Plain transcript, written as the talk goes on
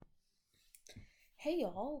Hey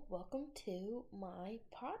y'all, welcome to my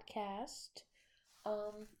podcast.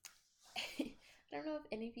 Um I don't know if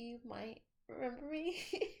any of you might remember me.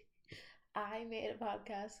 I made a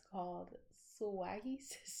podcast called Swaggy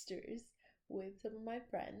Sisters with some of my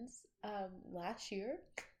friends last year,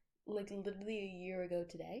 like literally a year ago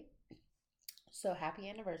today. So happy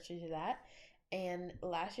anniversary to that. And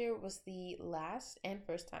last year was the last and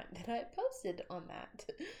first time that I posted on that.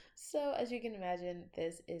 So as you can imagine,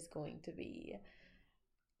 this is going to be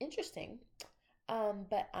interesting.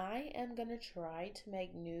 But I am gonna try to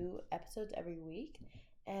make new episodes every week,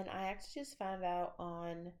 and I actually just found out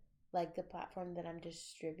on like the platform that I'm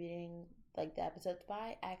distributing like the episodes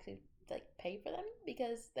by, I actually like pay for them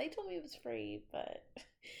because they told me it was free, but I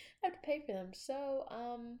have to pay for them. So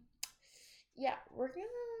yeah, we're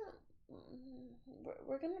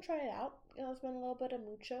gonna try it out. Spend a little bit of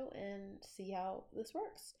mucho and see how this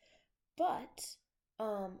works. But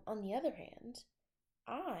on the other hand,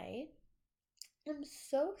 I I'm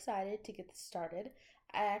so excited to get this started.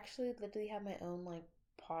 I actually literally have my own like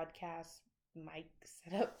podcast mic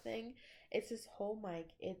setup thing. It's this whole mic.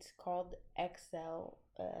 It's called XL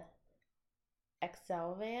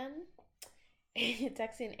Van. It's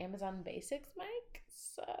actually an Amazon Basics mic.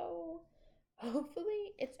 So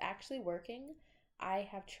hopefully it's actually working. I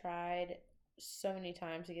have tried so many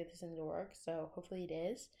times to get this thing to work, so hopefully it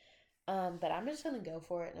is. But I'm just gonna go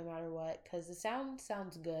for it no matter what, because the sound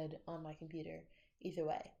sounds good on my computer either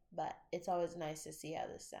way. But it's always nice to see how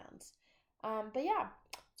this sounds. But yeah,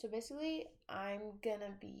 so basically, I'm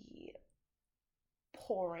gonna be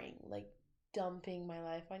pouring, like dumping my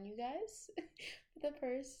life on you guys for the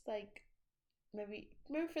first maybe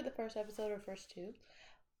for the first episode or first two.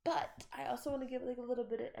 But I also want to give like a little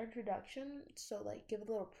bit of introduction, so like give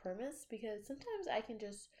a little premise because sometimes I can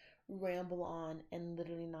just ramble on and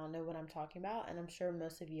literally not know what I'm talking about, and I'm sure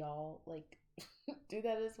most of y'all like do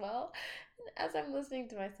that as well. As I'm listening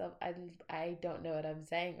to myself, I don't know what I'm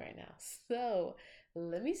saying right now. So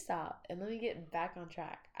let me stop and let me get back on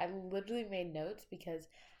track. I literally made notes because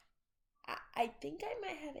I think I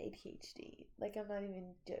might have ADHD. Like I'm not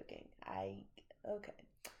even joking. I okay.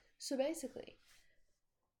 So basically,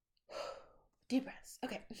 deep breaths.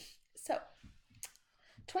 Okay. So,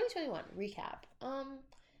 2021 recap.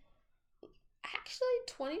 Actually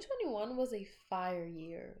 2021 was a fire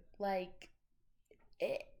year.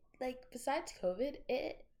 It besides COVID,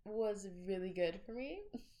 it was really good for me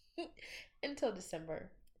until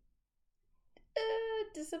December.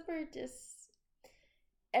 December just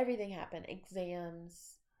everything happened.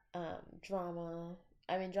 Exams, drama.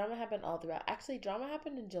 I mean, drama happened all throughout. Actually, drama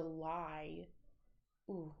happened in July.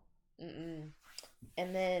 Ooh. Mm-mm.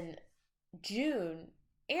 And then June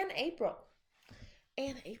and April.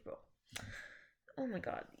 And April. Oh my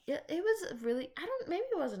god. Yeah, it was really I don't maybe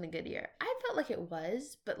it wasn't a good year. I felt like it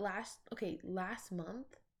was, but last month.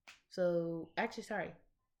 So, actually sorry.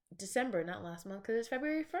 December, not last month cuz it's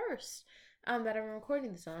February 1st. That I'm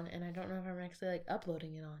recording this on, and I don't know if I'm actually like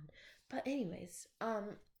uploading it on. But anyways,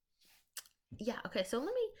 yeah, okay. So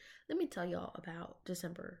let me tell y'all about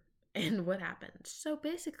December and what happened. So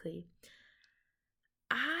basically,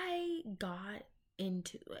 I got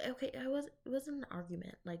into okay, it wasn't an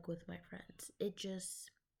argument like with my friends. It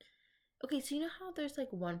just okay, so you know how there's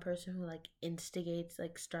like one person who like instigates,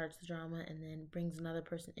 like starts the drama and then brings another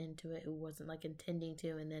person into it who wasn't like intending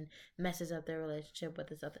to and then messes up their relationship with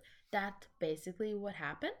this other. That's basically what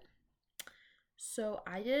happened. So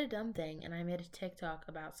I did a dumb thing and I made a TikTok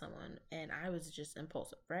about someone and I was just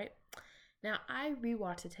impulsive, right? Now I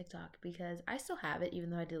rewatched the TikTok because I still have it,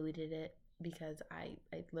 even though I deleted it because I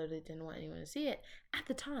literally didn't want anyone to see it at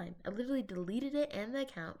the time. I literally deleted it and the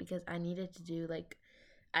account because I needed to do like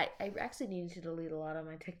I actually needed to delete a lot of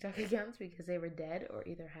my TikTok accounts because they were dead or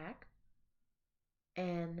either hacked.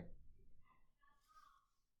 And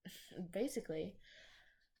basically,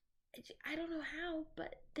 I don't know how,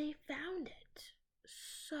 but they found it.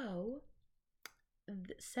 So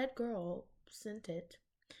said girl sent it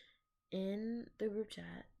in the group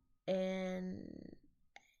chat, and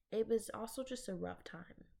it was also just a rough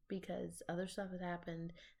time because other stuff had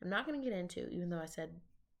happened. I'm not going to get into, even though I said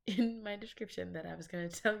in my description that I was going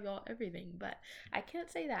to tell y'all everything, but I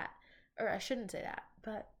can't say that, or I shouldn't say that.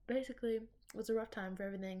 But basically, it was a rough time for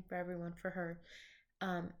everything, for everyone, for her,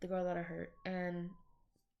 the girl that I hurt, and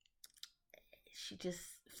she just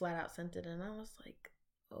flat out sent it, and I was like,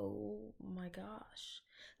 oh my gosh.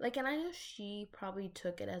 Like, and I know she probably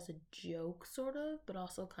took it as a joke, sort of, but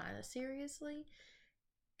also kind of seriously.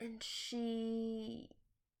 And she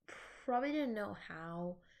probably didn't know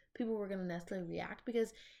how people were going to necessarily react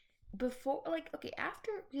because before, like, okay,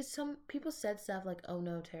 after, because some people said stuff like, oh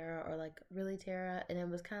no, Tara, or like, really, Tara, and it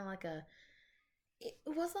was kind of like it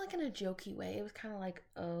wasn't like in a jokey way. It was kind of like,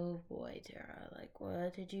 oh boy, Tara, like,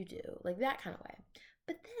 what did you do? Like, that kind of way.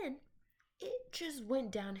 But then it just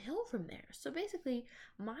went downhill from there. So basically,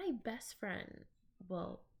 my best friend,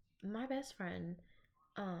 well, my best friend,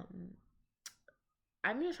 um,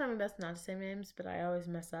 I'm gonna try my best not to say names, but I always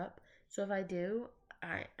mess up. So if I do,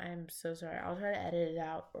 I'm so sorry. I'll try to edit it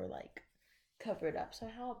out or like cover it up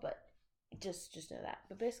somehow, but just know that.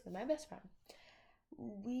 But basically, my best friend,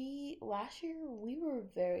 we last year we were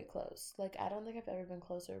very close. Like I don't think I've ever been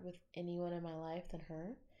closer with anyone in my life than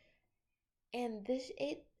her. And this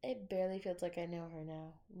it barely feels like I know her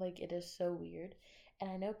now. Like it is so weird. And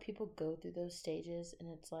I know people go through those stages and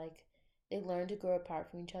it's like they learn to grow apart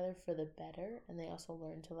from each other for the better and they also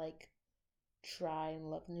learn to like try and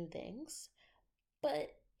love new things.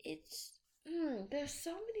 But it's there's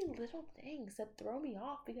so many little things that throw me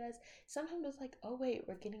off because sometimes it's like, oh wait,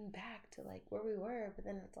 we're getting back to like where we were, but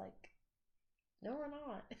then it's like, no, we're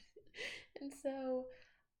not. And so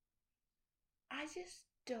I just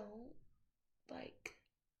don't like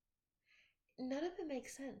none of it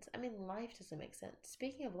makes sense. I mean, life doesn't make sense.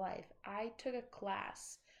 Speaking of life, I took a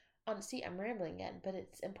class on, see, I'm rambling again, but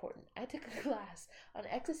it's important. I took a class on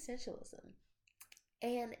existentialism,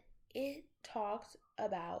 and it talked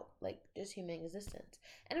about like just human existence.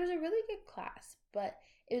 And it was a really good class, but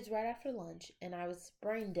it was right after lunch, and I was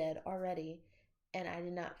brain dead already, and I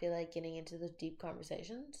did not feel like getting into those deep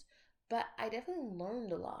conversations. But I definitely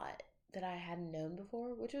learned a lot that I hadn't known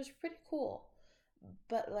before, which was pretty cool.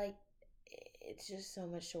 But like it's just so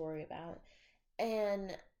much to worry about.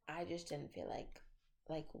 And I just didn't feel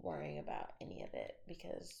like worrying about any of it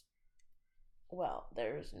because well,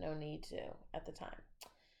 there's no need to at the time.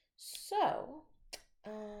 So,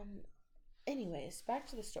 um anyways, back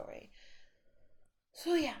to the story.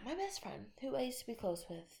 So yeah, my best friend, who I used to be close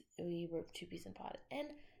with, we were two peas in pod, and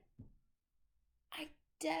I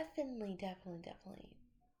definitely have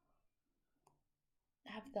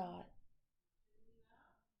thought,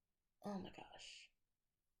 oh my gosh,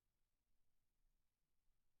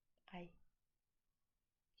 I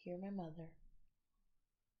hear my mother.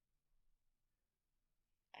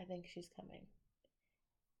 I think she's coming.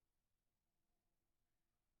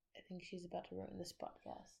 I think she's about to ruin this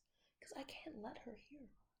podcast because I can't let her hear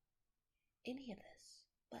any of this.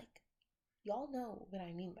 Like, y'all know what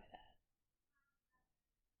I mean by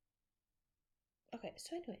that. Okay,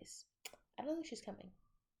 so anyways, I don't think she's coming.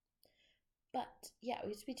 But yeah, we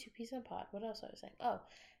used to be two peas in a pod. What else was I saying? Oh,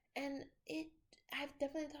 and I've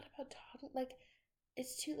definitely thought about talking. Like,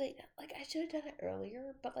 it's too late. Like, I should have done it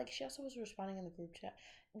earlier, but like, she also was responding in the group chat.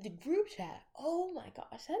 The group chat, oh my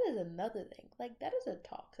gosh, that is another thing. Like, that is a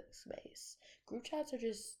toxic space. Group chats are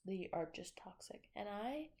just toxic. And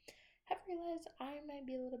I have realized I might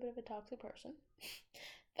be a little bit of a toxic person.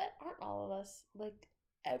 But aren't all of us? Like,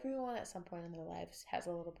 everyone at some point in their lives has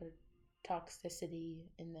a little bit of toxicity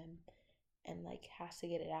in them and like has to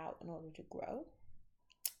get it out in order to grow.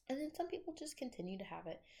 And then some people just continue to have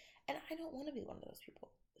it. And I don't want to be one of those people.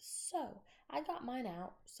 So I got mine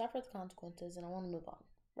out, suffered the consequences, and I want to move on,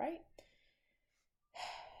 right?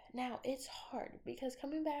 Now it's hard because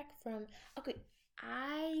coming back from, okay,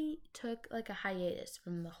 I took like a hiatus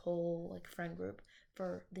from the whole like friend group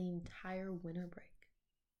for the entire winter break.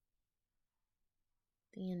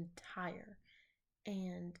 The entire.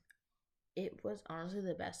 And it was honestly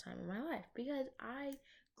the best time of my life because I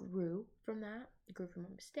grew from that, grew from my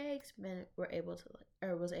mistakes, and were able to like,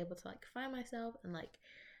 or was able to like find myself and like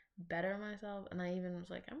better myself. And I even was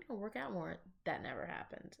like, I'm gonna work out more. That never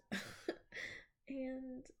happened.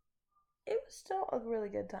 And it was still a really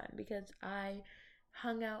good time because I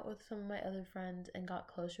hung out with some of my other friends and got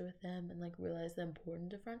closer with them and like realized the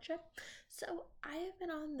importance of friendship. So I have been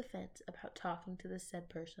on the fence about talking to this said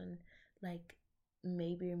person, like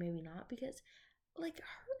maybe or maybe not, because like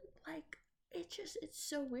her, like it's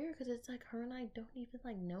so weird because it's like her and I don't even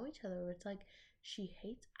like know each other. It's like she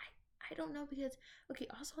hates. I don't know because okay.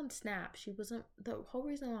 Also on Snap, she wasn't the whole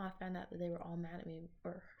reason why I found out that they were all mad at me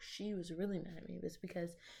or she was really mad at me was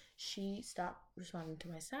because she stopped responding to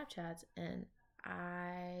my Snapchats and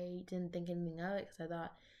I didn't think anything of it because I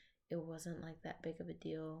thought it wasn't like that big of a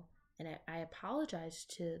deal. And I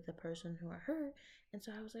apologized to the person who I hurt, and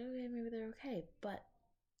so I was like, okay, maybe they're okay. But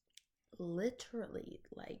literally,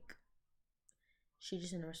 like, she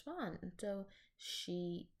just didn't respond. And so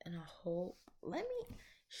she, and a whole,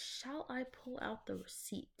 shall I pull out the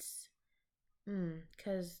receipts?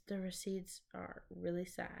 Because the receipts are really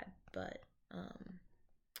sad, but,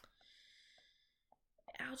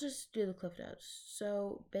 I'll just do the cliff notes.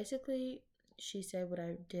 So basically, she said what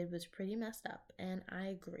I did was pretty messed up, and I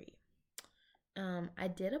agree. I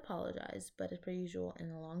did apologize, but as per usual, in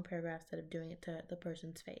a long paragraph instead of doing it to the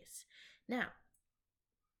person's face. Now,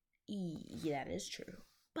 yeah, that is true.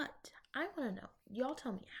 But I want to know, y'all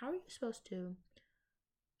tell me, how are you supposed to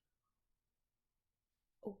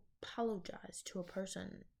apologize to a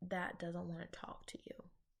person that doesn't want to talk to you?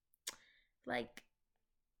 Like,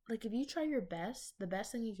 like if you try your best, the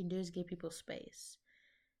best thing you can do is give people space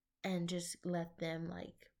and just let them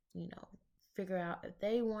figure out if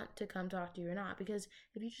they want to come talk to you or not. Because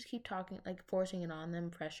if you just keep talking, like forcing it on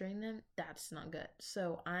them, pressuring them, that's not good.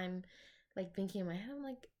 So I'm like thinking in my head, I'm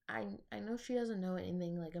like, I know she doesn't know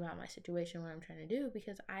anything like about my situation, what I'm trying to do,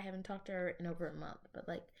 because I haven't talked to her in over a month. But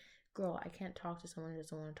like, girl, I can't talk to someone who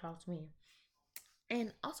doesn't want to talk to me.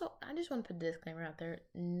 And also, I just want to put a disclaimer out there.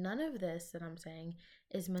 None of this that I'm saying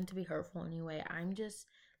is meant to be hurtful anyway. I'm just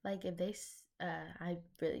like, if they, I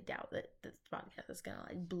really doubt that this podcast is gonna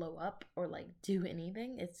like blow up or like do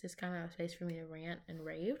anything. It's just kind of a space for me to rant and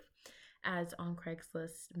rave, as on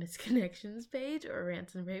Craigslist misconnections page or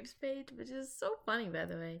rants and raves page, which is so funny, by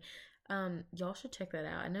the way. Y'all should check that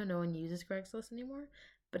out. I know no one uses Craigslist anymore,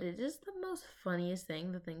 but it is the most funniest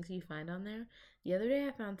thing, the things you find on there. The other day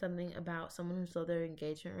I found something about someone who sold their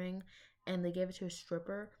engagement ring and they gave it to a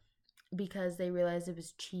stripper because they realized it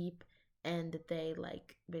was cheap and that they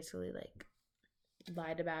like basically like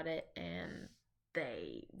lied about it and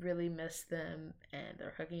they really miss them and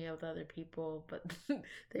they're hooking up with other people, but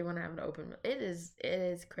they want to have an open. It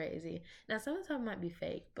is crazy. Now some of the stuff might be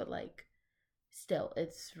fake, but like still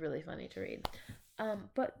it's really funny to read.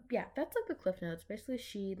 But yeah, that's like the cliff notes. Basically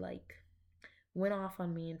she like went off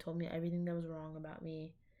on me and told me everything that was wrong about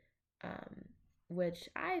me, um, which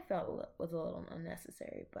I felt was a little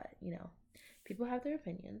unnecessary, but people have their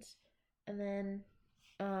opinions. And then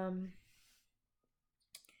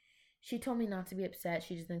she told me not to be upset.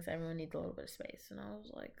 She just thinks everyone needs a little bit of space. And I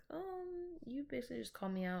was like, you basically just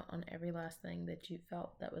called me out on every last thing that you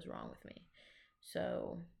felt that was wrong with me.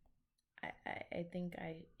 So I think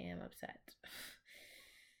I am upset.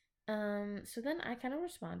 So then I kind of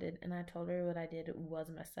responded and I told her what I did was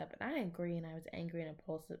messed up. And I agree, and I was angry and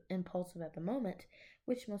impulsive at the moment,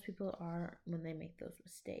 which most people are when they make those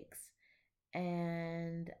mistakes.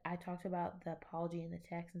 And I talked about the apology in the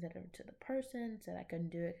text instead of to the person, said I couldn't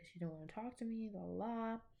do it because she didn't want to talk to me, blah,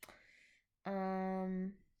 blah, blah.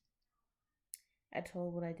 I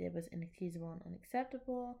told what I did was inexcusable and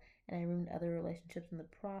unacceptable, and I ruined other relationships in the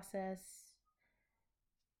process.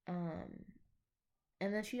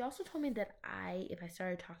 And then she also told me that if I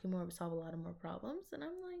started talking more, it would solve a lot of more problems. And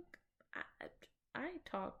I'm like,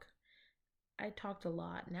 I talked a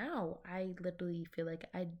lot. Now I literally feel like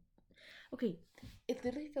okay, it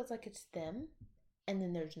literally feels like it's them and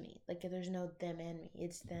then there's me. Like there's no them and me.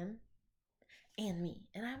 It's them and me.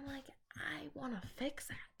 And I'm like, I want to fix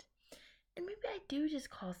that. And maybe I do just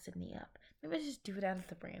call Sydney up. Maybe I just do it out of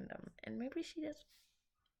the random. And maybe she does.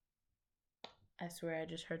 I swear I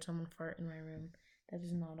just heard someone fart in my room. That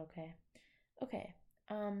is not okay. Okay.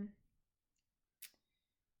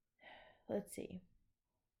 Let's see.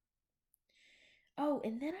 Oh,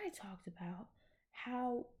 and then I talked about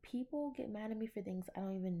how people get mad at me for things I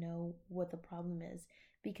don't even know what the problem is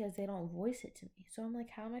because they don't voice it to me. So I'm like,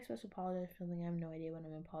 how am I supposed to apologize for something I have no idea what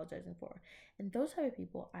I'm apologizing for? And those type of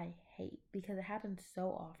people I hate because it happens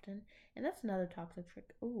so often. And that's another toxic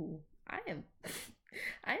trick. Ooh, I am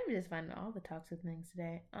I am just finding all the toxic things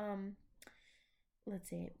today.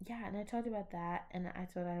 Let's see. Yeah, and I talked about that, and I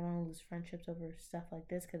thought I don't want to lose friendships over stuff like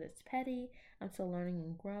this because it's petty. I'm still learning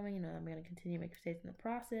and growing. I'm going to continue to make mistakes in the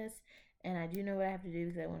process, and I do know what I have to do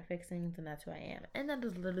because I want to fix things, and that's who I am. And that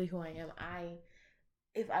is literally who I am.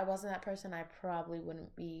 If I wasn't that person, I probably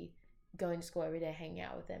wouldn't be going to school every day hanging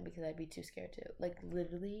out with them because I'd be too scared to. Like,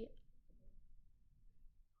 literally,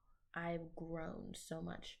 I've grown so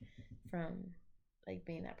much from like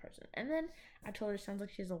being that person. And then I told her it sounds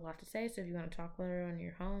like she has a lot to say, so if you want to talk with her when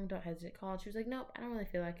you're home, don't hesitate to call. She was like, nope, I don't really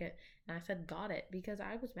feel like it. And I said, got it, because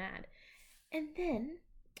I was mad. And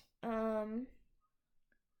then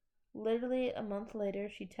literally a month later,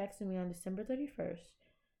 she texted me on December 31st.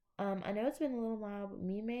 I know it's been a little while, but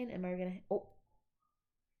me, man, am I gonna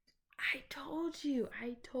I told you.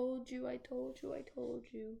 I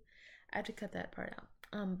have to cut that part out.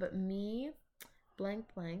 But me,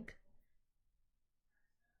 blank blank,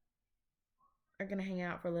 are gonna hang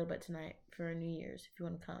out for a little bit tonight for New Year's if you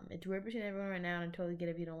want to come. It's weird between everyone right now, and I totally get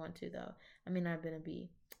it if you don't want to though. I mean, I'm gonna be.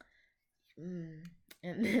 And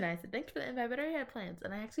then I said, thanks for the invite, but I already had plans,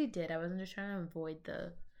 and I actually did. I wasn't just trying to avoid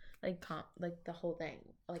the like the whole thing.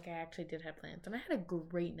 Like I actually did have plans, and I had a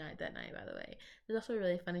great night that night. By the way, there's also a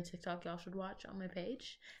really funny TikTok y'all should watch on my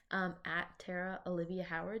page. At Tara Olivia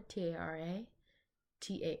Howard, TARA.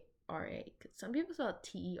 Some people spell it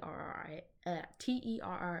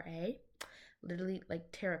TERRA, literally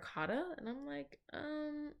like terracotta, and I'm like,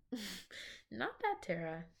 not that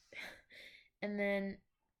Tara. And then,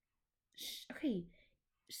 okay,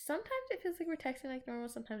 sometimes it feels like we're texting like normal,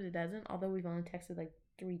 sometimes it doesn't. Although we've only texted like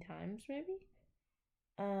 3 times, maybe.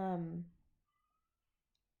 Um,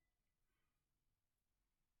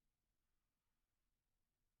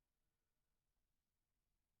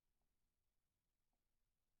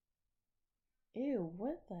 Ew,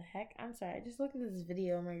 what the heck? I'm sorry. I just looked at this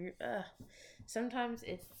video and my sometimes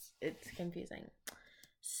it's confusing.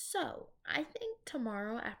 So I think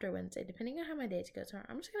tomorrow after Wednesday, depending on how my days go tomorrow,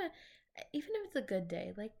 I'm just gonna, even if it's a good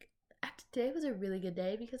day, like after today was a really good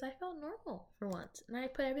day because I felt normal for once and I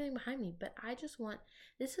put everything behind me. But I just want,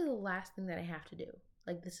 this is the last thing that I have to do.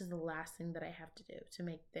 Like this is the last thing that I have to do to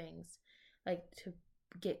make things, like to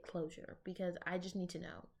get closure, because I just need to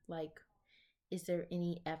know, like, is there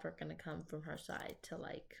any effort going to come from her side to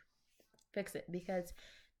like fix it? Because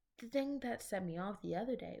the thing that set me off the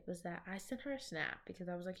other day was that I sent her a snap because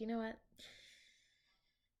I was like, you know what?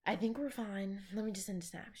 I think we're fine. Let me just send a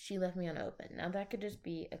snap. She left me unopened. Now that could just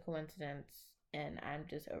be a coincidence and I'm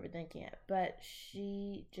just overthinking it. But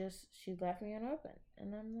she left me unopened.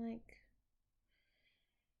 And I'm like,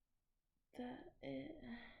 that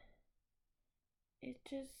it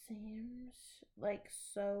just seems like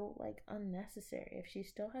so like unnecessary. If she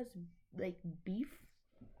still has like beef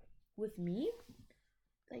with me,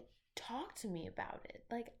 like talk to me about it.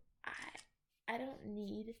 Like I don't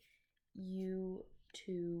need you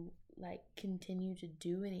to like continue to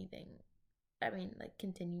do anything. I mean, like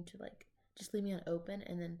continue to like just leave me on open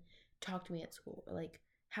and then talk to me at school or like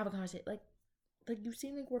have a conversation. Like you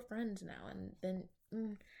seem like we're friends now, and then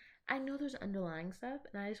I know there's underlying stuff,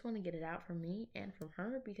 and I just want to get it out from me and from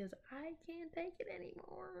her because I can't take it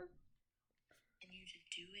anymore. And you to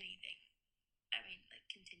do anything. I mean, like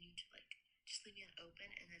continue to like just leave me on open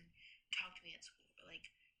and then talk to me at school or like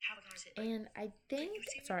have a conversation. And I think,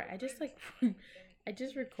 sorry, I just like I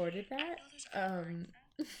just recorded that.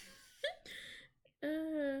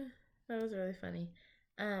 That was really funny.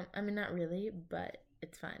 I mean, not really, but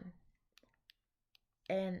it's fine.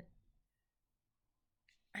 And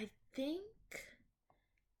I think,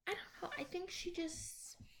 I don't know, I think she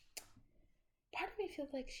just, part of me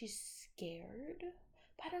feels like she's scared,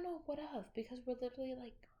 but I don't know what of, because we're literally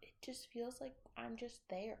like, it just feels like I'm just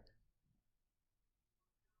there.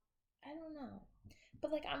 I don't know.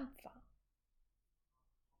 But like, I'm fine.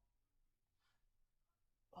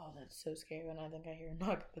 Oh, that's so scary when I think I hear a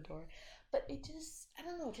knock at the door. But it just, I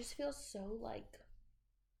don't know, it just feels so like,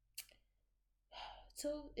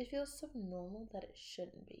 so it feels so normal that it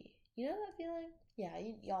shouldn't be. You know that feeling? Yeah,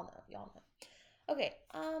 y'all know. Okay,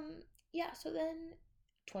 yeah, so then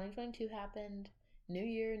 2022 happened. New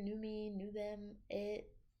year, new me, new them. It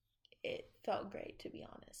felt great, to be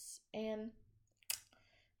honest. And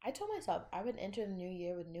I told myself I would enter the new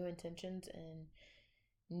year with new intentions and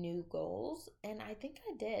new goals, and I think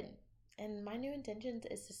I did. And my new intentions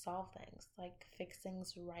is to solve things, like fix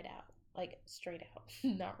things right out, like straight out,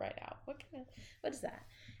 not right out. What is that?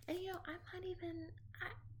 And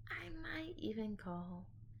I might even call.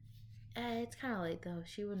 It's kind of late though.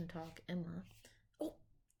 She wouldn't talk, Emma. Oh,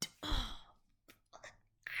 oh,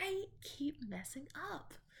 I keep messing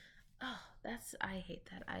up. Oh, I hate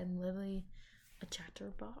that. I'm literally a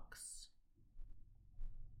chatterbox.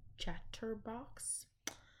 Chatterbox.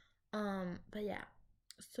 But yeah,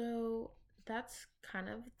 so that's kind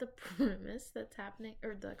of the premise that's happening,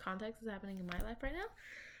 or the context that's happening in my life right now.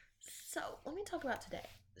 So let me talk about today.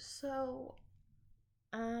 So,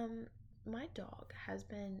 my dog has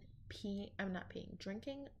been I'm not peeing,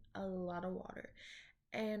 drinking a lot of water,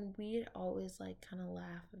 and we'd always like kind of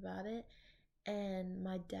laugh about it. And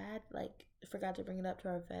my dad like forgot to bring it up to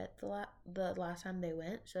our vet the last time they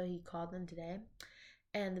went, so he called them today.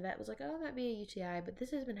 And the vet was like, oh, it might be a UTI, but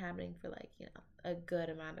this has been happening for like, a good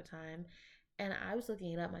amount of time. And I was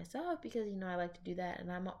looking it up myself because, I like to do that.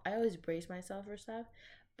 And I always brace myself for stuff.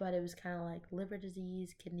 But it was kind of like liver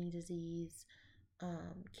disease, kidney disease,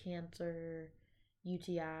 cancer,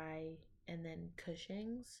 UTI, and then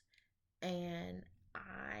Cushing's. And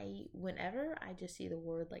whenever I just see the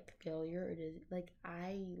word like failure, it is like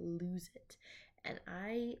I lose it. And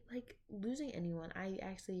I like losing anyone.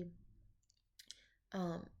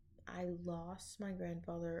 Um, I lost my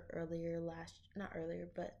grandfather not earlier,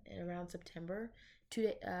 but around September,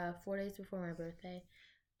 4 days before my birthday.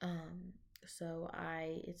 So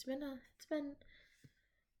it's been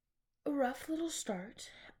a rough little start.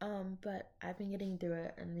 But I've been getting through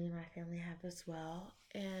it, and me and my family have as well.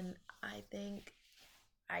 And I think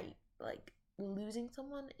I like losing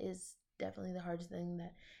someone is definitely the hardest thing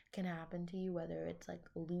that can happen to you, whether it's like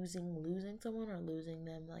losing someone or losing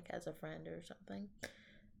them like as a friend or something.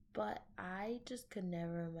 But I just could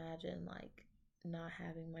never imagine like not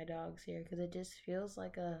having my dogs here because it just feels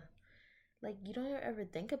like a like you don't ever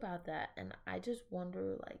think about that, and I just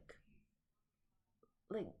wonder like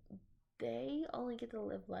they only get to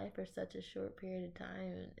live life for such a short period of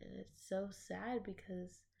time, and it's so sad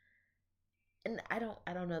because and I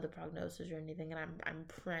don't know the prognosis or anything, and I'm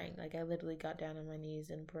praying like I literally got down on my knees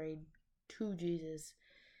and prayed to Jesus,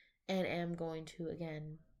 and am going to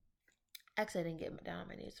again. Actually, I didn't get down on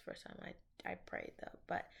my knees the first time I prayed though,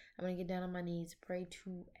 but I'm gonna get down on my knees, pray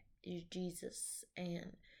to Jesus,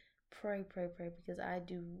 and pray because I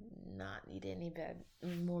do not need any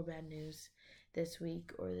more bad news this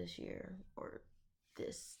week or this year or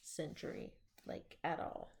this century, like at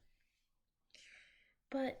all.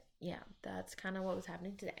 But yeah, that's kind of what was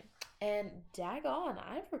happening today. And daggone,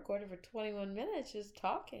 I've recorded for 21 minutes just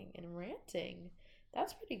talking and ranting.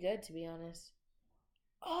 That's pretty good, to be honest.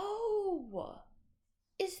 Oh,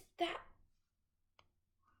 is that?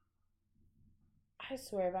 I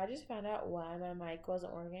swear, if I just found out why my mic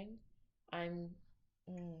wasn't working, I'm.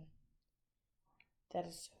 Mm, that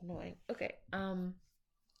is so annoying. Okay,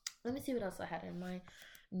 let me see what else I had in my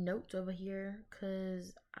notes over here,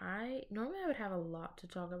 cause I normally I would have a lot to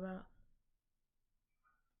talk about.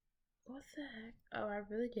 What the heck? Oh, I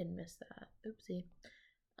really did miss that. Oopsie.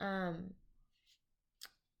 Um,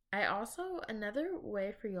 I also another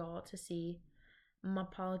way for y'all to see my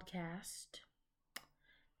podcast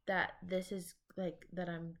that this is like that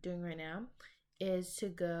I'm doing right now is to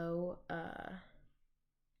go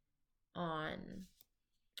on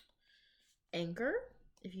Anchor.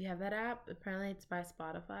 If you have that app, apparently it's by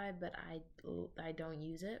Spotify, but I don't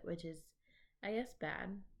use it, which is I guess bad,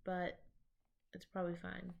 but it's probably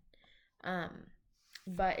fine. Um,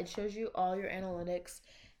 but it shows you all your analytics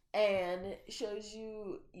and it shows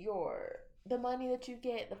you your the money that you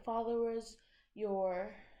get, the followers,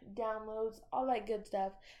 your downloads, all that good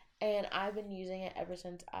stuff. And I've been using it ever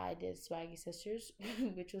since I did Swaggy Sisters,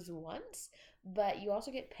 which was once. But you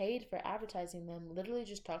also get paid for advertising them, literally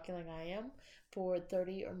just talking like I am for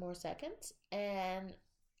 30 or more seconds. And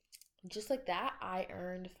just like that, I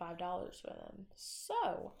earned $5 for them.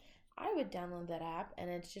 So I would download that app, and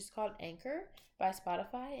it's just called Anchor by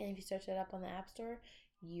Spotify. And if you search it up on the App Store,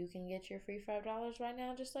 you can get your free $5 right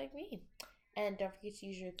now, just like me. And don't forget to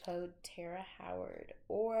use your code Tara Howard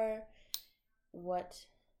or what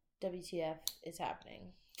WTF is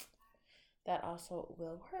happening. That also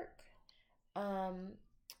will work. Um,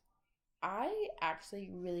 I actually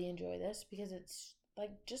really enjoy this because it's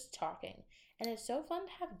like just talking, and it's so fun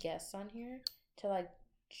to have guests on here to like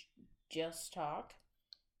just talk.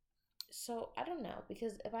 So I don't know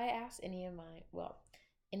because if I ask any of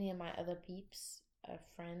my other peeps,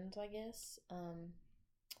 friends, I guess,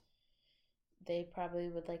 they probably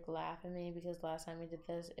would like laugh at me because last time we did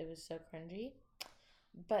this, it was so cringy.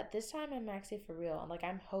 But this time I'm actually for real. Like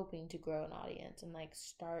I'm hoping to grow an audience and like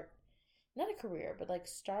start not a career, but like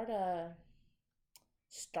start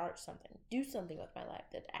something, do something with my life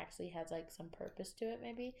that actually has like some purpose to it,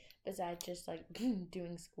 maybe besides just like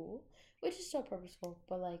doing school, which is still purposeful,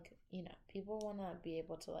 but like, you know, people want to be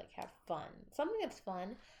able to like have fun, something that's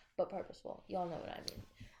fun but purposeful. Y'all know what I mean.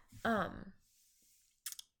 Um,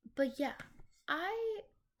 but yeah, I.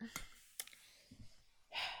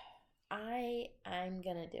 I'm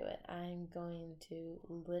gonna do it. I'm going to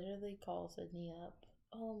literally call Sydney up.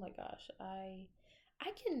 Oh my gosh, I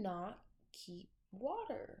cannot keep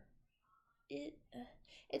water. It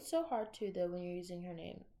it's so hard too though when you're using her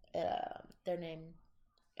name, their name.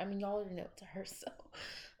 I mean, y'all already know it's her, so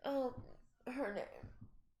um, her name.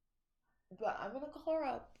 But I'm gonna call her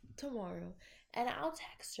up tomorrow, and I'll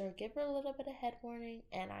text her, give her a little bit of head warning,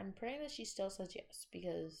 and I'm praying that she still says yes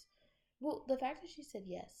because. Well, the fact that she said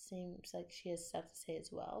yes seems like she has stuff to say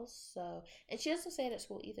as well. So, and she doesn't say it at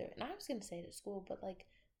school either. And I was gonna say it at school, but like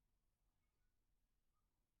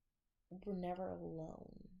we're never alone.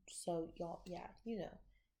 So y'all, yeah, you know,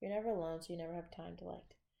 you're never alone, so you never have time to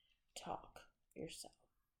like talk yourself,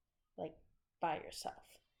 like by yourself.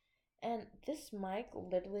 And this mic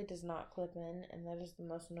literally does not clip in, and that is the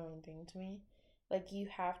most annoying thing to me. Like you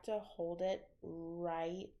have to hold it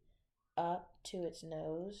right up to its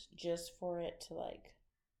nose just for it to like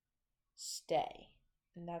stay.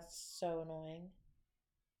 And that's so annoying.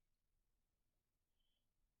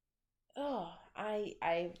 Oh,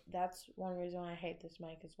 I that's one reason why I hate this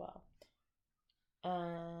mic as well.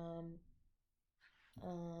 Um,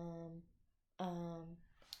 um, um,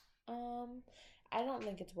 um, I don't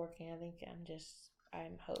think it's working. I think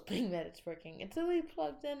I'm hoping that it's working. It's literally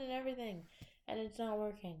plugged in and everything, and it's not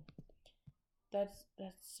working. That's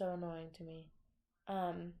so annoying to me.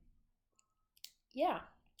 Um, yeah.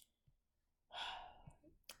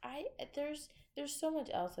 I there's so much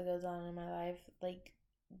else that goes on in my life. Like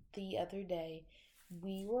the other day,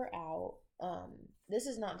 we were out. This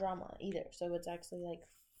is not drama either, so it's actually like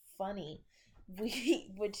funny.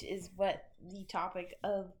 We, which is what the topic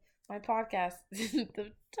of my podcast,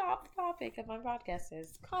 the top topic of my podcast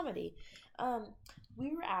is comedy. Um,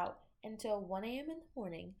 we were out until 1 a.m. in the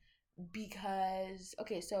morning because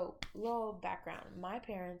okay, so little background. My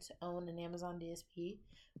parents own an Amazon DSP,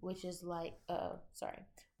 which is like sorry,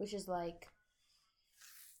 which is like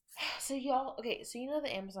so y'all okay, so you know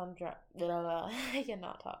the Amazon I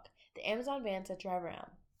cannot talk. The Amazon vans that drive around.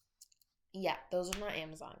 Yeah, those are not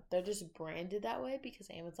Amazon. They're just branded that way because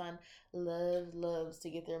Amazon loves to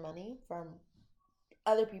get their money from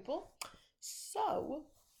other people. So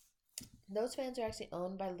those fans are actually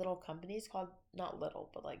owned by little companies called not little,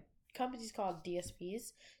 but like companies called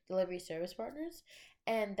DSPs, delivery service partners,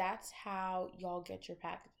 and that's how y'all get your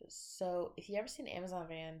packages. So if you ever see an Amazon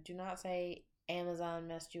van, do not say Amazon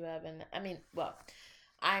messed you up. And I mean, well,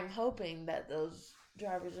 I'm hoping that those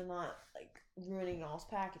drivers are not like ruining y'all's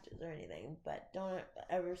packages or anything, but don't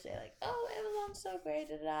ever say like, "Oh, Amazon's so great,"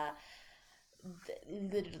 da da.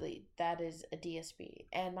 Literally, that is a DSP,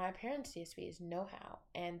 and my parents' DSP is Know How,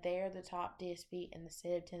 and they are the top DSP in the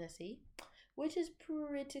state of Tennessee, which is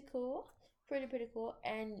pretty cool, pretty cool.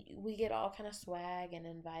 And we get all kind of swag and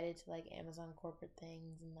invited to like Amazon corporate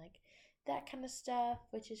things and like that kind of stuff,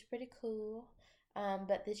 which is pretty cool.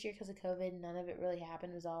 But this year, because of COVID, none of it really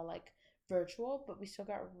happened. It was all like virtual, but we still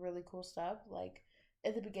got really cool stuff. Like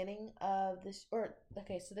at the beginning of this, or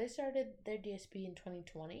okay, so they started their DSP in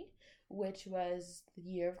 2020, which was the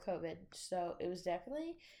year of COVID. So it was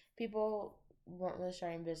definitely people weren't really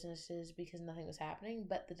starting businesses because nothing was happening,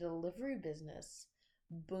 but the delivery business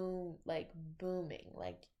booming.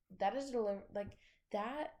 Like that is like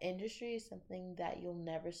that industry is something that you'll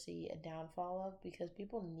never see a downfall of because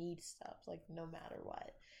people need stuff like no matter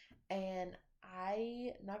what. And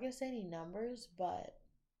I not gonna say any numbers, but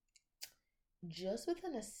just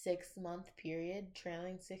within a 6 month period,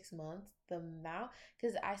 trailing 6 months, the amount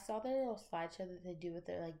because I saw their little slideshow that they do with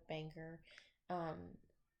their like banker. Um,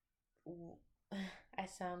 I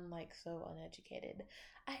sound like so uneducated.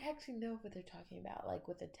 I actually know what they're talking about, like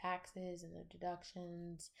with the taxes and the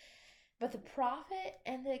deductions, but the profit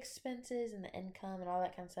and the expenses and the income and all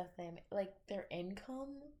that kind of stuff. They like their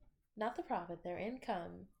income, not the profit, their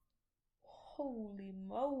income. Holy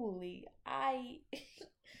moly! I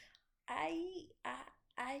I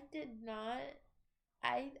I did not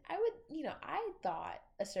I would I thought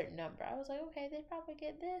a certain number. I was like, okay, they probably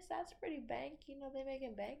get this. That's pretty bank. They make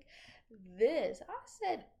it bank. This I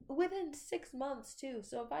said within 6 months too.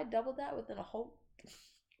 So if I doubled that within a whole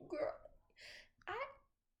girl,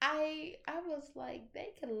 I I was like they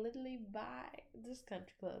could literally buy this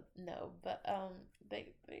country club. No, but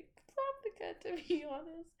they probably could to be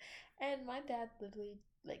honest. And my dad literally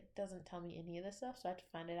like doesn't tell me any of this stuff, so I have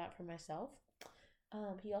to find it out for myself.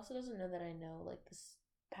 He also doesn't know that I know like this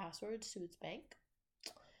passwords to its bank,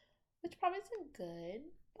 which probably isn't good,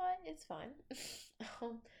 but it's fine.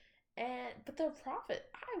 um, and but their profit,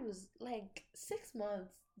 I was like 6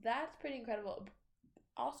 months. That's pretty incredible.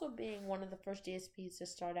 Also, being one of the first DSPs to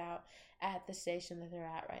start out at the station that they're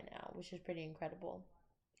at right now, which is pretty incredible.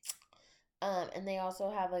 And they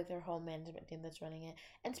also have like their whole management team that's running it.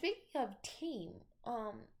 And speaking of team,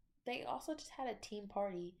 they also just had a team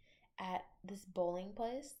party at this bowling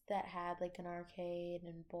place that had like an arcade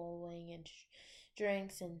and bowling and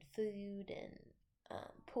drinks and food and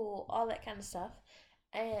pool, all that kind of stuff.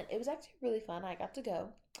 And it was actually really fun. I got to go,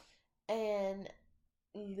 and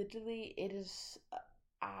literally, it is.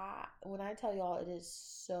 When I tell y'all, it is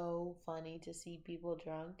so funny to see people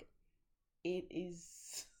drunk. It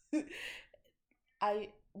is. I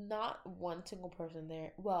not one single person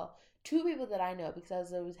there. Well, two people that I know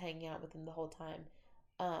because I was hanging out with them the whole time.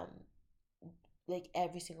 Um, like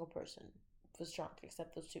every single person was drunk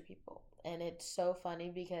except those two people, and it's so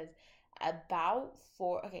funny because about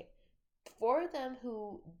four of them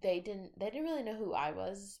who they didn't really know who I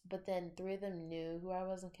was, but then three of them knew who I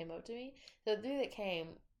was and came up to me. So the three that came,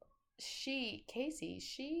 Casey,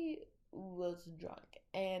 she was drunk,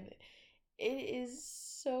 and it is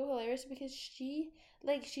so hilarious because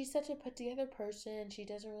she's such a put together person. She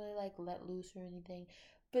doesn't really like let loose or anything.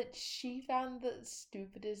 But she found the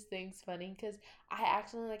stupidest things funny because I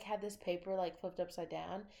accidentally like had this paper like flipped upside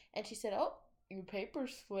down, and she said, "Oh, your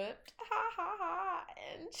paper's flipped!" Ha ha ha!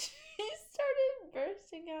 And she started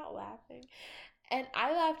bursting out laughing, and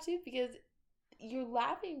I laughed too because you're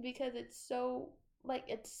laughing because it's so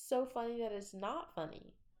funny that it's not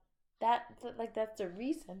funny. Like that's the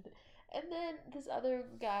reason. And then this other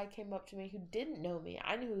guy came up to me who didn't know me.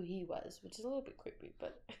 I knew who he was, which is a little bit creepy,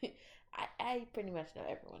 but I pretty much know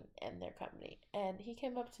everyone in their company. And he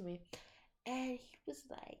came up to me and he was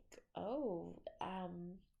like, "Oh,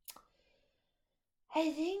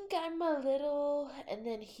 I think I'm a little," and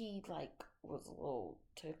then he like was a little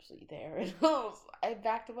tipsy there, and I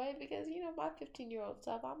backed away because my 15-year-old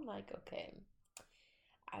self. I'm like, okay,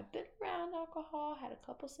 I've been around alcohol, had a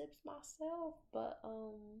couple sips myself, but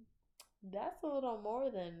that's a little more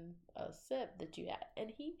than a sip that you had.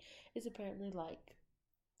 And he is apparently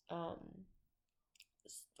um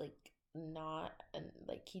like not, and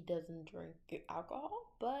like he doesn't drink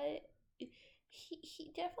alcohol, but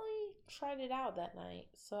he definitely tried it out that night.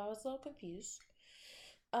 So I was a little confused.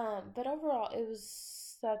 But overall, it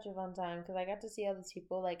was such a fun time because I got to see all these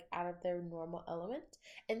people like out of their normal element,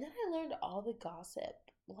 and then I learned all the gossip.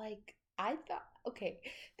 Like I thought, okay,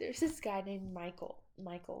 there's this guy named Michael.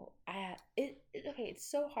 Michael, okay, it's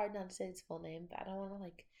so hard not to say his full name, but I don't want to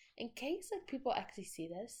like, in case like people actually see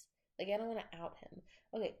this, like I don't want to out him.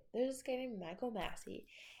 Okay, there's this guy named Michael Massey,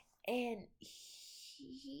 and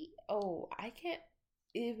I can't.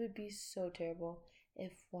 It would be so terrible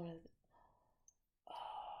if one of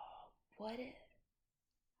Oh, what if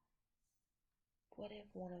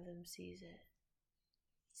one of them sees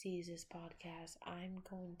this podcast? I'm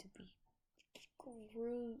going to be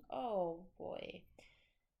screwed. Oh boy,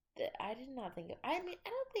 that I did not think of. I mean, I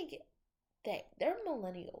don't think that they're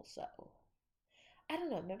millennials, so I don't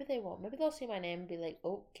know. Maybe they won't. Maybe they'll see my name and be like,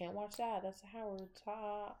 "Oh, can't watch that. That's Howard's."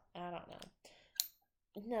 I don't know.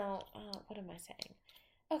 No, what am I saying?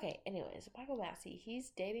 Okay, anyways, Michael Massey, he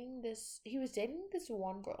was dating this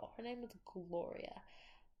one girl. Her name was Gloria.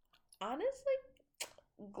 Honestly,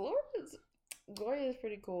 Gloria's Gloria's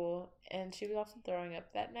pretty cool, and she was also throwing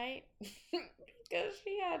up that night because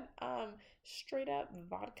she had straight up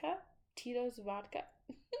vodka, Tito's vodka,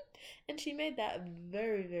 and she made that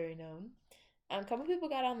very very known. A couple people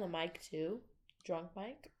got on the mic too, drunk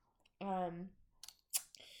Mike. Um,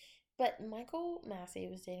 but Michael Massey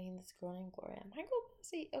was dating this girl named Gloria. Michael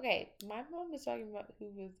Massey, okay, my mom was talking about who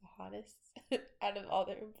was the hottest out of all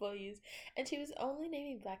their employees, and she was only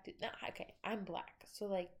naming black dudes. No, okay, I'm black, so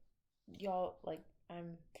like, y'all, like,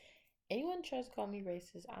 I'm. Anyone tries to call me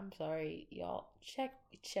racist, I'm sorry, y'all.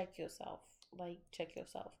 Check yourself, like, check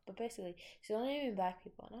yourself. But basically, she's only naming black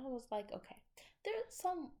people, and I was like, okay, there's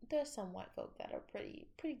some white folk that are pretty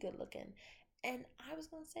good looking, and I was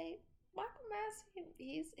gonna say Michael Massey,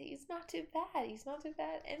 he's not too bad. He's not too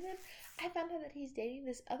bad. And then I found out that he's dating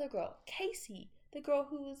this other girl, Casey, the girl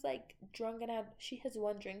who was like drunk and she has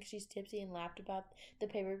one drink, she's tipsy and laughed about the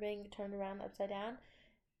paper being turned around upside down.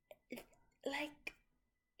 Like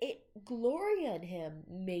it, Gloria and him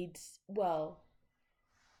made well.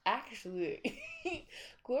 Actually,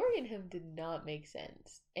 Gloria and him did not make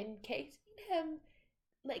sense, and Casey and him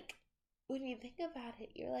like when you think about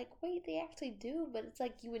it, you're like, wait, they actually do, but it's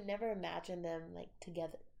like you would never imagine them like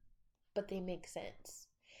together, but they make sense.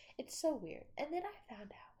 It's so weird. And then I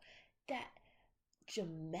found out that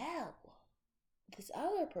Jamel, this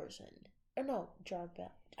other person, or no,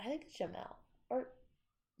 Jarbel, I think it's Jamel, or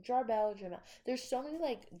Jamel. There's so many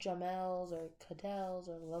like Jamels or Cadells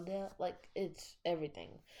or Lodell, like it's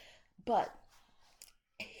everything. But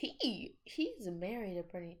he's married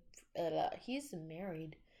he's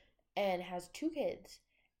married and has two kids,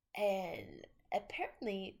 and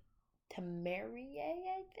apparently to marry,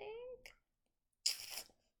 I think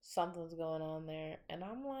something's going on there, and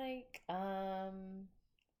I'm like,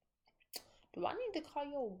 do I need to call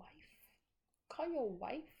your wife? Call your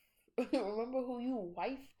wife? Remember who you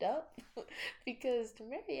wifed up? Because to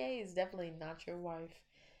marry is definitely not your wife.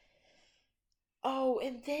 Oh,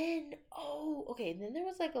 and then okay, and then there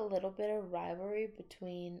was like a little bit of rivalry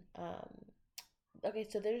between okay,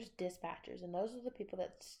 so there's dispatchers, and those are the people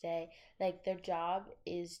that stay. Like their job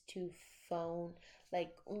is to phone.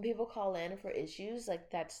 Like when people call in for issues,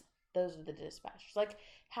 like those are the dispatchers. Like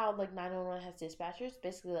how like 911 has dispatchers,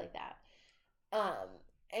 basically like that. Um,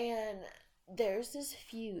 and there's this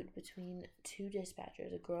feud between two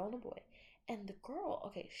dispatchers, a girl and a boy. And the girl,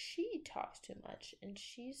 okay, she talks too much, and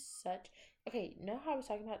she's such. Okay, you know how I was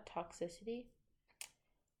talking about toxicity?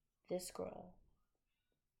 This girl,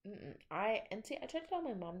 I tried to tell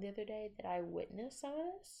my mom the other day that I witnessed some of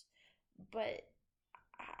this, but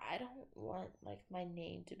I don't want like my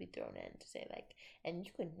name to be thrown in to say like, and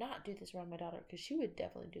you could not do this around my daughter because she would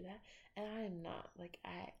definitely do that. And I am not like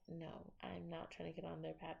I no, I'm not trying to get on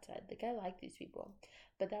their bad side. Like I like these people,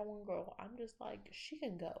 but that one girl, I'm just like she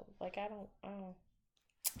can go. Like I don't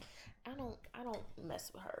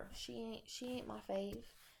mess with her. She ain't my fave.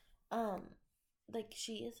 Um, like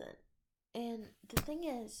she isn't. And the thing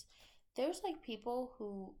is, there's like people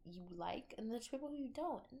who you like, and there's people who you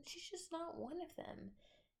don't, and she's just not one of them.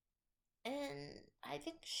 And I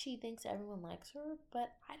think she thinks everyone likes her,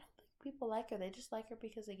 but I don't think people like her. They just like her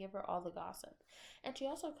because they give her all the gossip. And she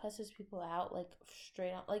also cusses people out, like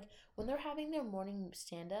straight up. Like when they're having their morning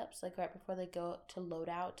stand ups, like right before they go to load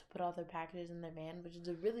out to put all their packages in their van, which is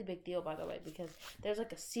a really big deal, by the way, because there's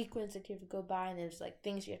like a sequence that you have to go by, and there's like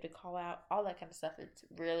things you have to call out, all that kind of stuff. It's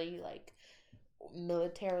really like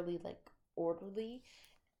militarily, like orderly.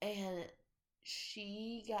 And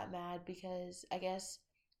she got mad because I guess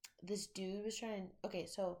this dude was trying. Okay,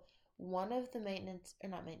 so one of the maintenance or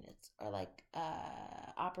not maintenance or like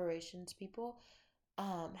operations people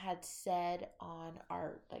had said on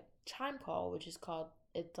our like chime call, which is called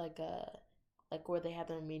it's like a like where they have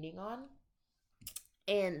their meeting on,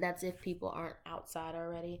 and that's if people aren't outside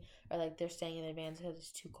already or like they're staying in their vans because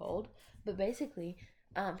it's too cold. But basically,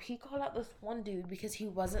 he called out this one dude because he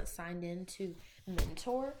wasn't signed into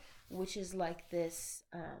Mentor, which is like this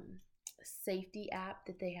safety app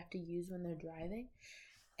that they have to use when they're driving.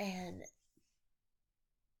 And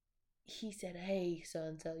he said, "Hey, so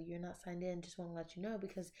and so, you're not signed in. Just want to let you know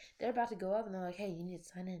because they're about to go up, and they're like, hey, you need to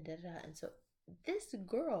sign in." Da da. And so this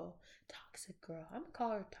girl, toxic girl, I'm gonna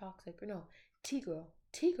call her toxic or no, T girl,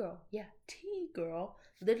 yeah, T girl,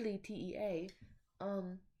 literally TEA,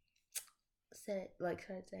 um, said like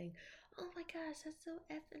started saying, "Oh my gosh, that's so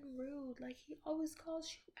effing rude. Like he always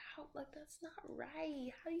calls you out. Like that's not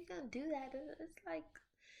right. How are you gonna do that?" It's like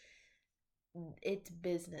it's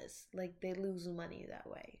business. Like they lose money that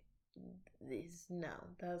way. This no,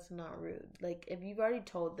 that's not rude. Like if you've already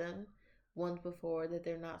told them once before that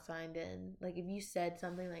they're not signed in, like if you said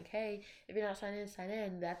something like, "Hey, if you're not signed in, sign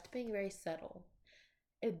in," that's being very subtle.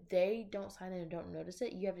 If they don't sign in and don't notice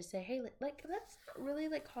it, you have to say, "Hey, like that's not really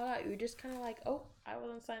like call out." You're just kind of like, "Oh, I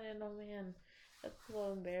wasn't signed in. Oh man, that's a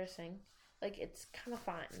little embarrassing." Like it's kind of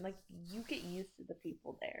fine. Like you get used to the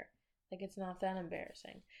people there. Like it's not that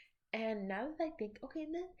embarrassing. And now that I think, okay,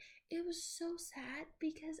 then it was so sad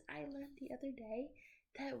because I learned the other day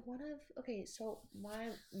that one of okay, so my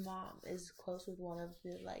mom is close with one of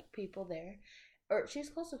the like people there, or she's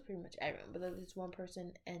close with pretty much everyone, but there's this one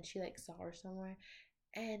person, and she like saw her somewhere,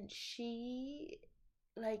 and she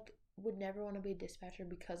like would never want to be a dispatcher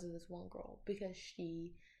because of this one girl because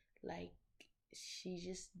like she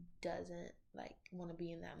just doesn't like want to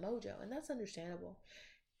be in that mojo, and that's understandable.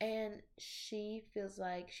 And she feels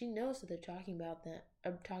like she knows that they're talking about them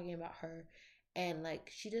or talking about her, and like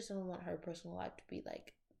she doesn't want her personal life to be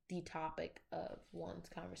like the topic of one's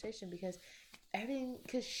conversation because everything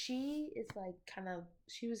because she is like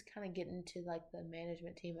she was kind of getting to like the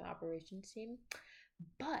management team and operations team,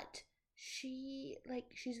 but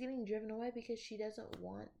she's getting driven away because she doesn't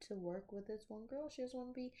want to work with this one girl. She doesn't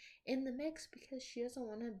want to be in the mix because she doesn't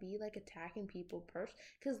want to be like attacking people first.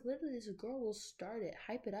 Because literally, this girl will start it,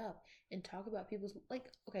 hype it up, and talk about people's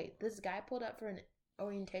like. Okay, this guy pulled up for an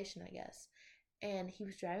orientation, I guess, and he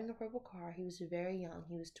was driving a purple car. He was very young.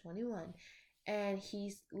 He was 21, and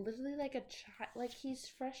he's literally like a child. Like he's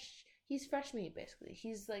fresh. He's fresh meat basically.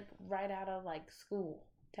 He's like right out of like school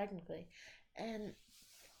technically, and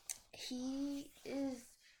he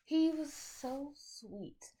was so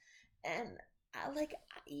sweet. And I was like,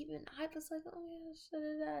 oh yeah, da,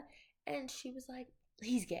 da, da. And she was like,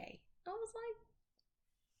 he's gay. I was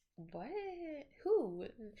like, what? Who?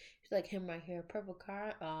 And she's like, him right here, purple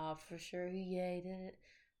car. Oh, for sure he gay, did it.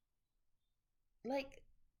 Like,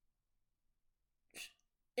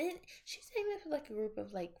 and she's saying this with like a group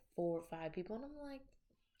of like 4 or 5 people, and I'm like,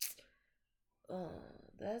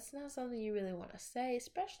 that's not something you really want to say,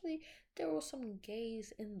 especially there were some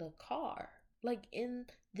gays in the car, like in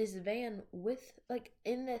this van with, like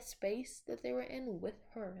in the space that they were in with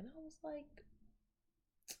her. And I was like,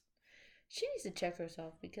 she needs to check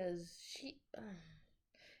herself because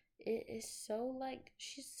it is so like,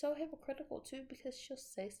 she's so hypocritical too because she'll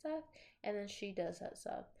say stuff and then she does that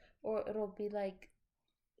stuff. Or it'll be like,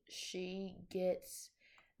 she gets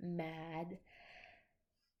mad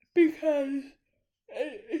because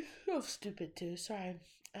it's so stupid too. Sorry.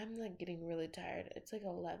 I'm like getting really tired. It's like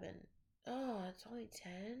 11. Oh, it's only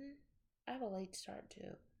 10? I have a late start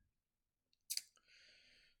too.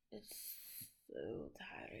 It's so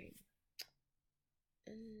tiring.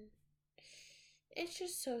 And It's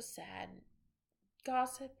just so sad.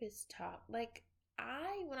 Gossip is top. Like,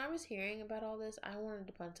 when I was hearing about all this, I wanted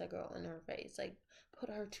to punch that girl in her face. Like, put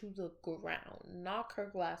her to the ground, knock her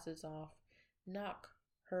glasses off, knock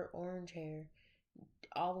her orange hair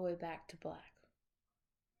all the way back to black.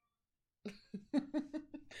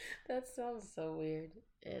 That sounds so weird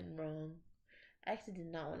and wrong. I actually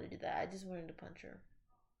did not want to do that. I just wanted to punch her.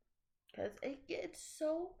 Because it gets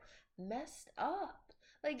so messed up.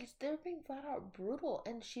 Like, they're being flat out brutal,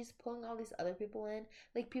 and she's pulling all these other people in.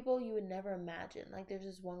 Like, people you would never imagine. Like, there's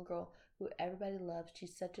this one girl who everybody loves.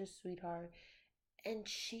 She's such a sweetheart. And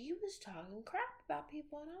she was talking crap about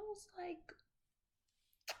people, and I was like,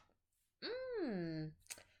 hmm.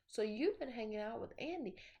 So you've been hanging out with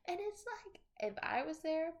Andy. And it's like, if I was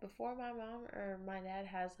there before my mom or my dad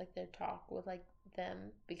has, like, their talk with, like,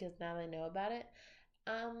 them, because now they know about it,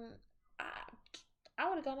 um, I, I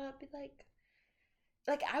would have gone up and be like,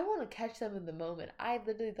 I want to catch them in the moment. I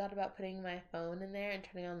literally thought about putting my phone in there and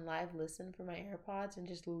turning on live listen for my AirPods and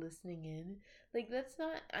just listening in. Like, that's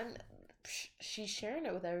not, she's sharing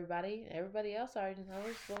it with everybody. Everybody else already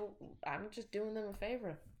knows, so I'm just doing them a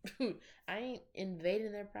favor. I ain't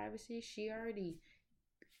invading their privacy. She already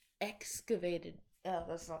excavated. Oh,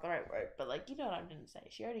 that's not the right word, but like, you know what I'm gonna say.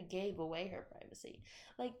 She already gave away her privacy.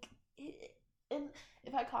 Like, and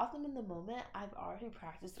if I caught them in the moment, I've already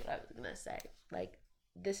practiced what I was gonna say. Like,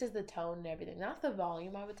 this is the tone and everything, not the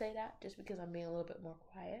volume. I would say that just because I'm being a little bit more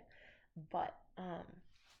quiet. But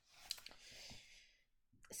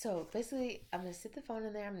so basically, I'm gonna sit the phone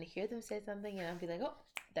in there. I'm gonna hear them say something, and I'll be like, "Oh,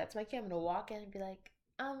 that's my kid." I'm gonna walk in and be like,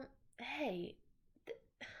 hey,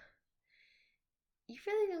 you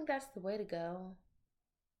really think that's the way to go?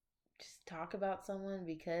 Just talk about someone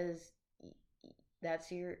because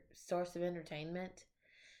that's your source of entertainment?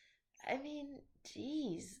 I mean,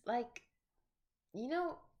 geez, like, you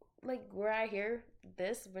know, like where I hear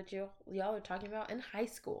this, but y'all are talking about in high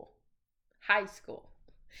school. High school.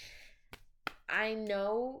 I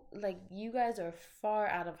know, like, you guys are far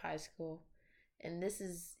out of high school, and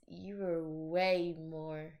you are way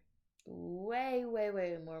more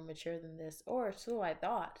mature than this, or so I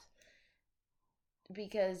thought.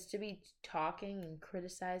 Because to be talking and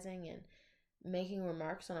criticizing and making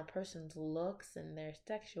remarks on a person's looks and their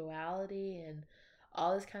sexuality and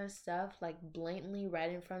all this kind of stuff, like blatantly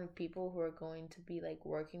right in front of people who are going to be like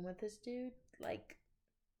working with this dude, like,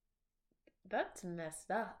 that's messed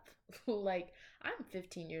up. Like, I'm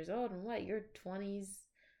 15 years old, and what, you're 20s,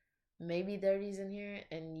 maybe 30s in here,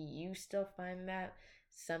 and you still find that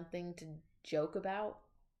something to joke about?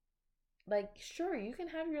 Like, sure, you can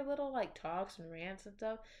have your little like talks and rants and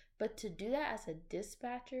stuff, but to do that as a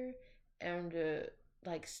dispatcher and to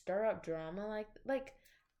like stir up drama, like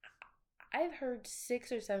I've heard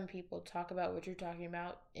 6 or 7 people talk about what you're talking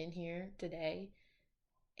about in here today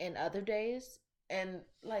and other days, and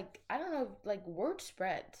like, I don't know, like, word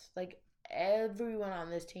spreads. Like, everyone on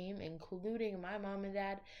this team, including my mom and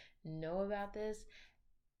dad, know about this.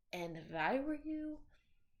 And if I were you,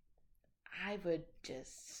 I would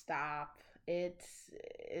just stop. It's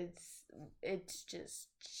just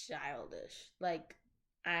childish. Like,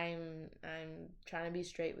 I'm trying to be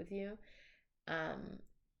straight with you. Um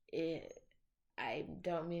it I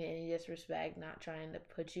don't mean any disrespect, not trying to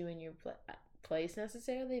put you in your place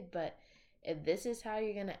necessarily, but if this is how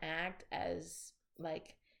you're going to act as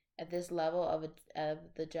like at this level of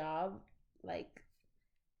the job, like,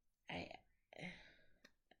 I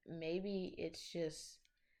maybe it's just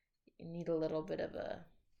you need a little bit of a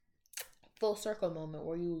full circle moment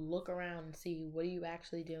where you look around and see, what are you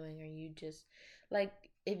actually doing? Are you just like,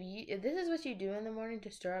 if this is what you do in the morning to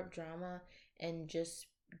stir up drama and just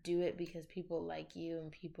do it because people like you and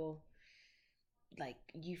people like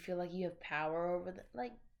you feel like you have power over them,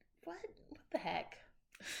 like, what the heck?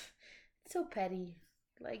 It's so petty.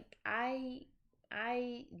 Like, I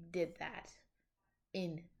did that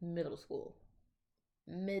in middle school,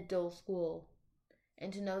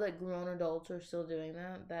 and to know that grown adults are still doing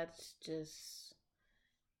that,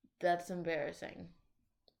 that's embarrassing.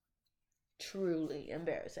 Truly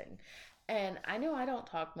embarrassing. And I know I don't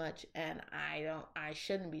talk much, and I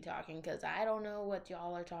shouldn't be talking because I don't know what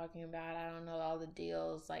y'all are talking about. I don't know all the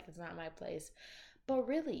deals. Like, it's not my place. But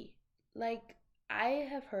really, like, I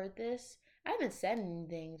have heard this. I haven't said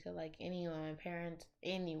anything to like anyone, my parents,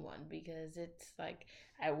 anyone, because it's like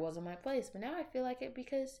I wasn't my place. But now I feel like it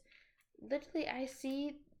because literally I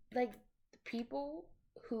see like people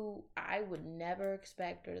who I would never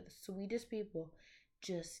expect are the sweetest people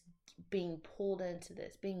just being pulled into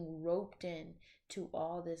this, being roped in to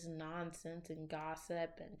all this nonsense and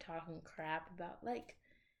gossip and talking crap about, like,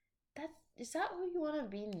 that's is that who you want to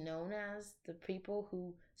be known as? The people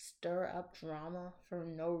who stir up drama for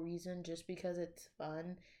no reason just because it's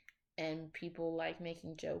fun and people like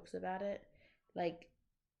making jokes about it? Like,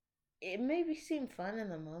 it maybe seem fun in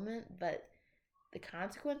the moment, but the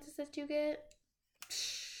consequences that you get,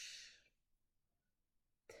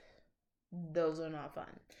 those are not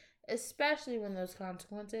fun. Especially when those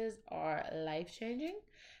consequences are life changing.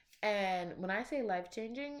 And when I say life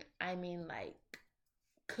changing, I mean like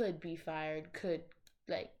could be fired, could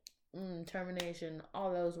like termination,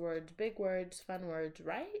 all those words, big words, fun words,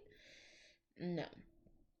 right? No.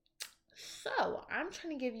 So I'm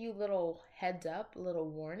trying to give you a little heads up, a little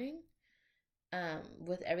warning,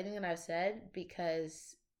 with everything that I've said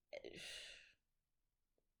because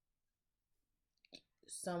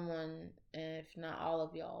someone, if not all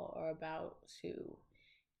of y'all, are about to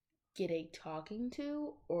get a talking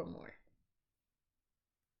to or more.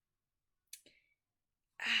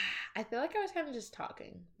 I feel like I was kind of just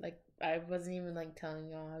talking. Like, I wasn't even like telling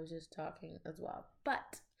y'all, I was just talking as well.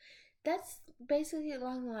 But that's basically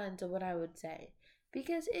along the lines of what I would say.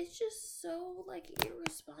 Because it's just so like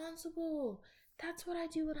irresponsible. That's what I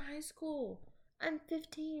do in high school. I'm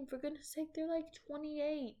 15. For goodness sake, they're like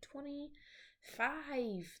 28,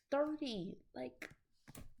 25, 30. Like,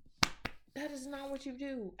 that is not what you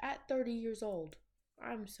do at 30 years old.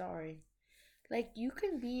 I'm sorry. Like, you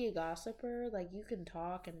can be a gossiper, like, you can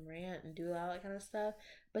talk and rant and do all that kind of stuff,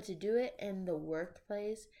 but to do it in the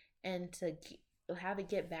workplace and to have it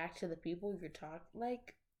get back to the people you're talking,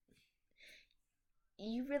 like,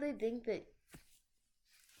 you really think that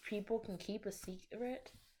people can keep a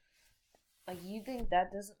secret? Like, you think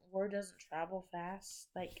that word doesn't travel fast?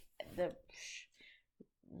 Like, the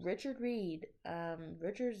Richard Reed,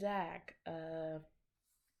 Richard Zach,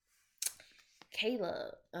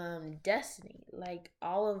 Kayla, Destiny, like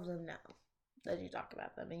all of them know that you talk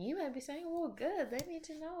about them. And you might be saying, well, good, they need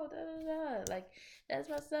to know, da da da. Like, that's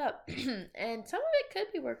messed up. And some of it could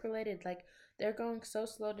be work related. Like, they're going so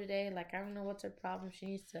slow today. Like, I don't know what's her problem. She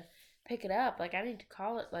needs to pick it up. Like, I need to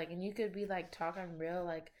call it. Like, and you could be like talking real,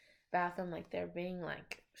 like, about them, like they're being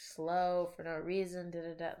like slow for no reason, da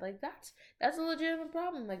da da. Like, that's a legitimate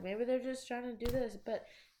problem. Like, maybe they're just trying to do this. But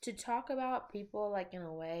to talk about people like in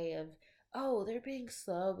a way of, oh, they're being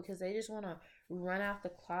slow because they just want to run out the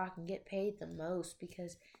clock and get paid the most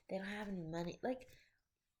because they don't have any money. Like,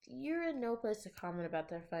 you're in no place to comment about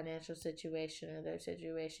their financial situation or their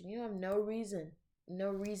situation. You have no reason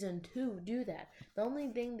to do that. The only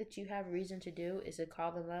thing that you have reason to do is to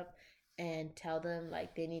call them up and tell them,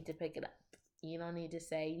 like, they need to pick it up. You don't need to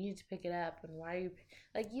say, you need to pick it up, and why are you,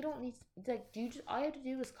 like, you don't need, like, you just, all you have to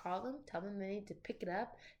do is call them, tell them they need to pick it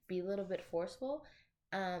up, be a little bit forceful.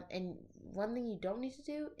 And one thing you don't need to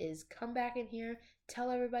do is come back in here,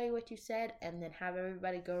 tell everybody what you said, and then have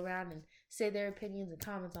everybody go around and say their opinions and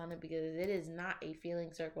comments on it, because it is not a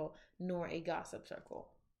feeling circle nor a gossip circle.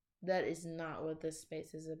 That is not what this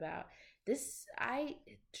space is about.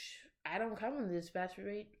 I don't come on this bus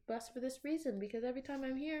for this reason, because every time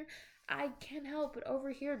I'm here, I can't help but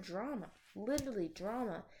overhear drama, literally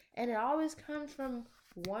drama, and it always comes from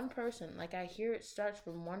one person. Like, I hear it starts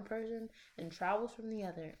from one person and travels from the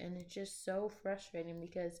other, and it's just so frustrating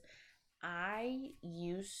because I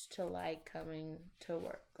used to like coming to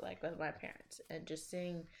work like with my parents and just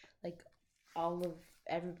seeing like all of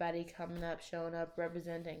everybody coming up, showing up,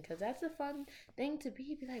 representing, because that's a fun thing to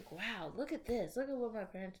be like, wow, look at this, look at what my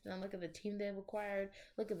parents have done, look at the team they've acquired,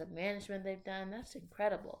 look at the management they've done. That's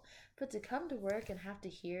incredible. But to come to work and have to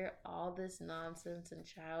hear all this nonsense and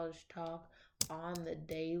childish talk on the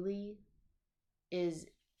daily is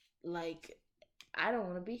like, I don't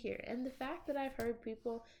want to be here. And the fact that I've heard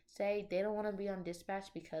people say they don't want to be on dispatch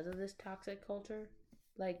because of this toxic culture,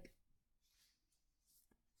 like,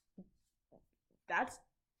 that's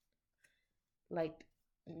like,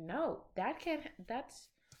 no, that's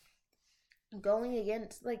going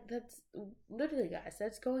against, like, that's literally, guys,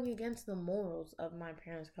 that's going against the morals of my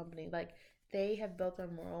parents' company. Like, they have built their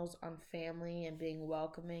morals on family and being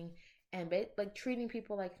welcoming and like treating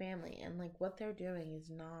people like family, and like what they're doing is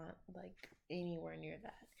not like anywhere near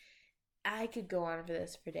that. I could go on for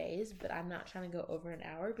this for days, but I'm not trying to go over an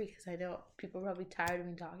hour because I know people are probably tired of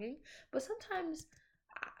me talking. But sometimes,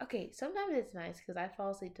 okay, sometimes it's nice because I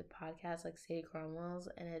fall asleep to podcasts like Sadie Cromwell's,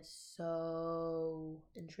 and it's so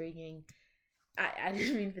intriguing. I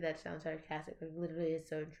didn't mean for that to sound sarcastic. Like, literally, it's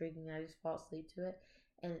so intriguing. I just fall asleep to it,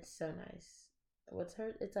 and it's so nice. What's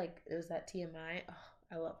her? It's like, it was that TMI. Oh,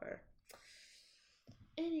 I love her.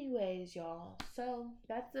 Anyways, y'all, so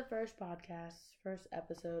that's the first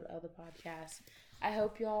episode of the podcast. I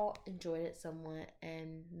hope y'all enjoyed it somewhat,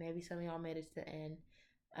 and maybe some of y'all made it to the end.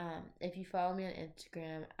 If you follow me on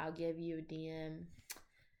Instagram, I'll give you a DM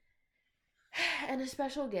and a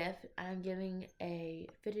special gift. I'm giving a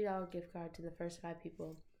 $50 gift card to the first 5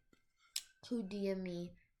 people who DM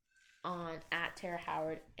me on at Tara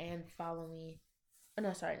Howard and follow me. Oh,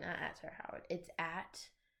 no, sorry, not at Tara Howard. It's at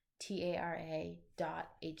TARA.HOW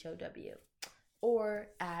or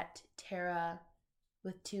at Tara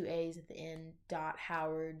with 2 A's at the end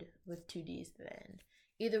 .Howard with 2 D's at the end.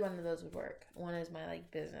 Either one of those would work. One is my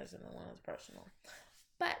business and the one is personal.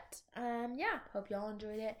 But yeah, hope y'all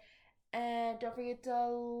enjoyed it. And don't forget to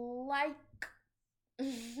like,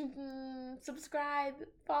 subscribe,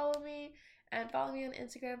 follow me, and follow me on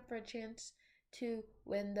Instagram for a chance to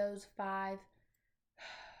win those 5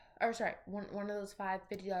 one of those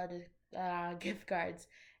 $50 gift cards,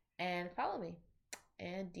 and follow me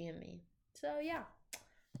and DM me. So yeah.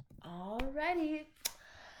 Alrighty.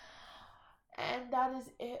 And that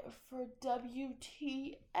is it for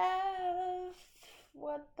WTF.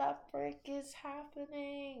 What the frick is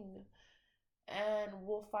happening? And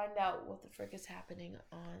we'll find out what the frick is happening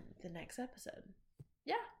on the next episode.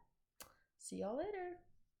 Yeah. See y'all later.